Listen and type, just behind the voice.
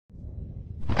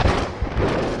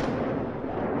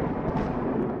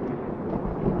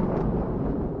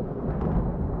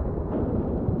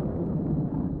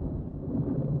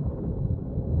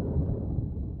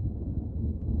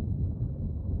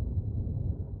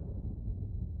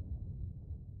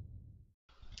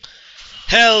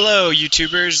Hello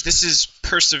YouTubers, this is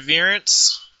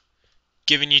Perseverance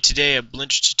giving you today a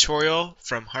Blinch tutorial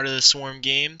from Heart of the Swarm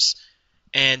Games,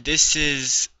 and this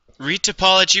is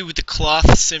Retopology with the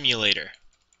Cloth Simulator.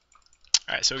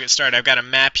 Alright, so we'll get started. I've got a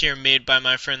map here made by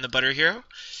my friend the Butter Hero.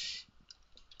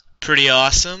 Pretty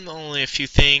awesome, only a few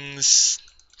things,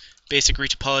 basic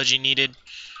retopology needed.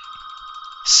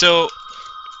 So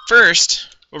first,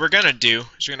 what we're going to do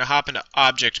is we're going to hop into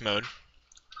object mode.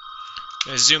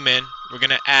 I'm going to zoom in. We're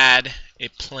going to add a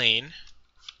plane.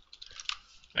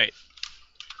 Right.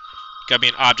 Got to be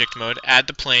in object mode. Add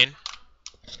the plane.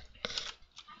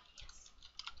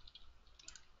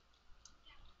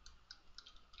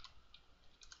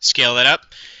 Scale that up.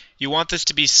 You want this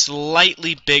to be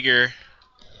slightly bigger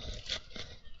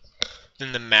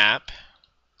than the map.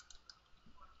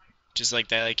 Just like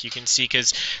that, like you can see,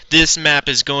 because this map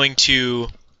is going to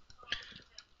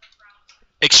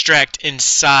extract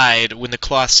inside when the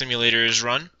cloth simulator is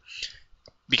run,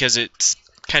 because it's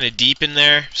kind of deep in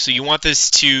there, so you want this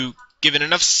to give it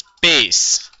enough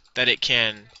space that it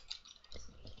can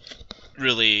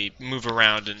really move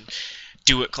around and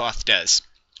do what cloth does.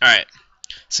 Alright,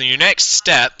 so your next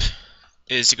step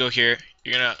is to go here.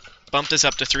 You're going to bump this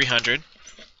up to 300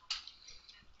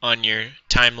 on your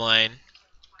timeline.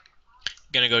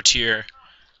 You're going to go to your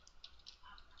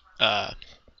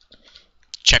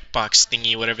checkbox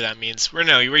thingy, whatever that means. Where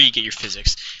you get your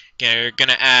physics. Okay, you're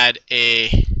gonna add a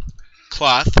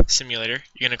cloth simulator.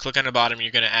 You're gonna click on the bottom.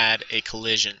 You're gonna add a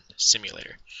collision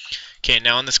simulator. Okay,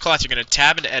 now on this cloth, you're gonna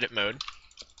tab into edit mode,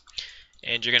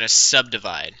 and you're gonna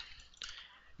subdivide.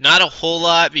 Not a whole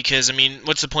lot, because I mean,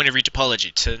 what's the point of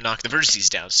retopology? To knock the vertices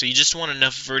down. So you just want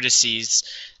enough vertices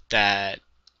that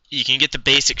you can get the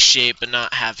basic shape, but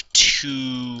not have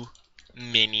too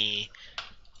many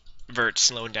verts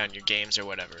slowing down your games or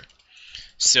whatever.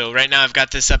 So right now I've got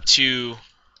this up to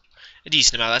a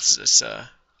decent amount. That's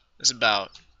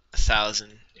about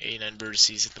 1,089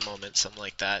 vertices at the moment, something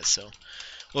like that. So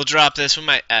we'll drop this. We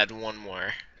might add one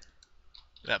more.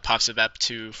 That pops it up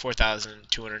to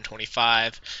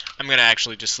 4,225. I'm gonna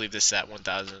actually just leave this at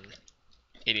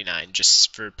 1,089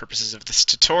 just for purposes of this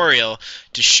tutorial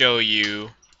to show you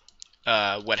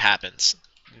what happens.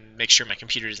 Make sure my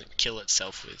computer doesn't kill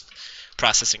itself with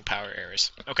processing power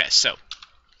errors. Okay, so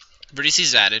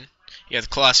vertices added. You have the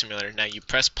cloth simulator. Now you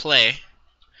press play,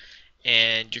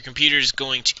 and your computer is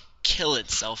going to kill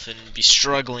itself and be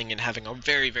struggling and having a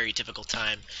very, very difficult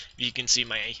time. You can see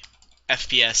my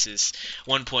FPS is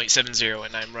 1.70,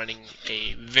 and I'm running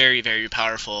a very, very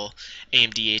powerful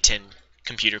AMD A10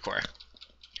 computer core.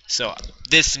 So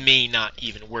this may not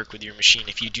even work with your machine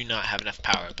if you do not have enough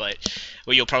power. But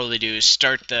what you'll probably do is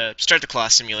start the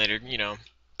cloth simulator. You know,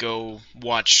 go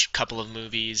watch a couple of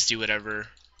movies, do whatever.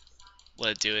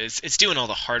 Let it do. It's doing all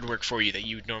the hard work for you that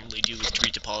you would normally do with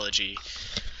retopology.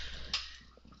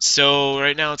 So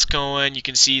right now it's going. You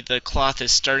can see the cloth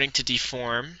is starting to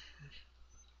deform,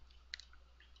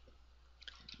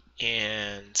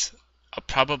 and I'll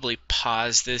probably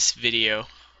pause this video,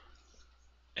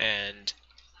 and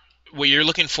what you're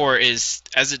looking for is,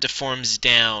 as it deforms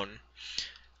down,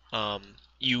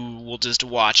 you will just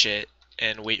watch it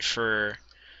and wait for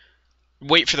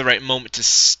the right moment to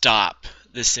stop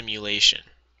the simulation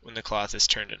when the cloth is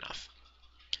turned enough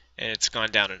and it's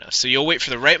gone down enough. So you'll wait for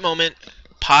the right moment,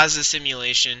 pause the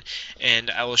simulation,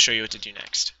 and I will show you what to do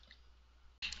next.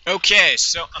 Okay,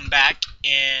 so I'm back,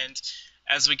 and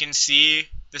as we can see,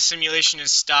 the simulation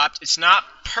is stopped. It's not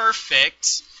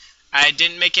perfect. I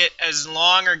didn't make it as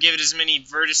long or give it as many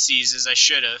vertices as I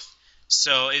should have,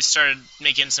 so it started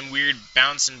making some weird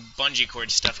bounce and bungee cord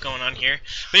stuff going on here.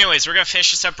 But anyways, we're going to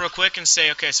finish this up real quick and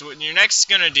say, okay, so what you're next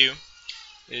going to do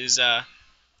is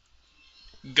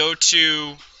go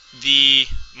to the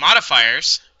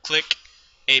modifiers, click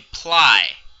apply.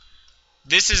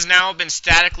 This has now been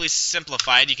statically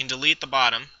simplified. You can delete the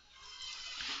bottom,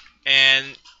 and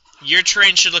your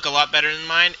terrain should look a lot better than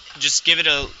mine. Just give it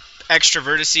a extra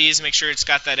vertices, make sure it's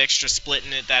got that extra split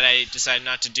in it that I decided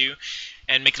not to do,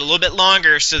 and make it a little bit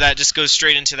longer so that just goes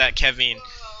straight into that Kevin.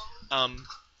 Other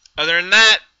than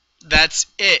that, that's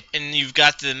it, and you've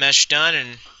got the mesh done,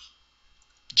 and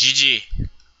GG.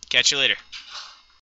 Catch you later.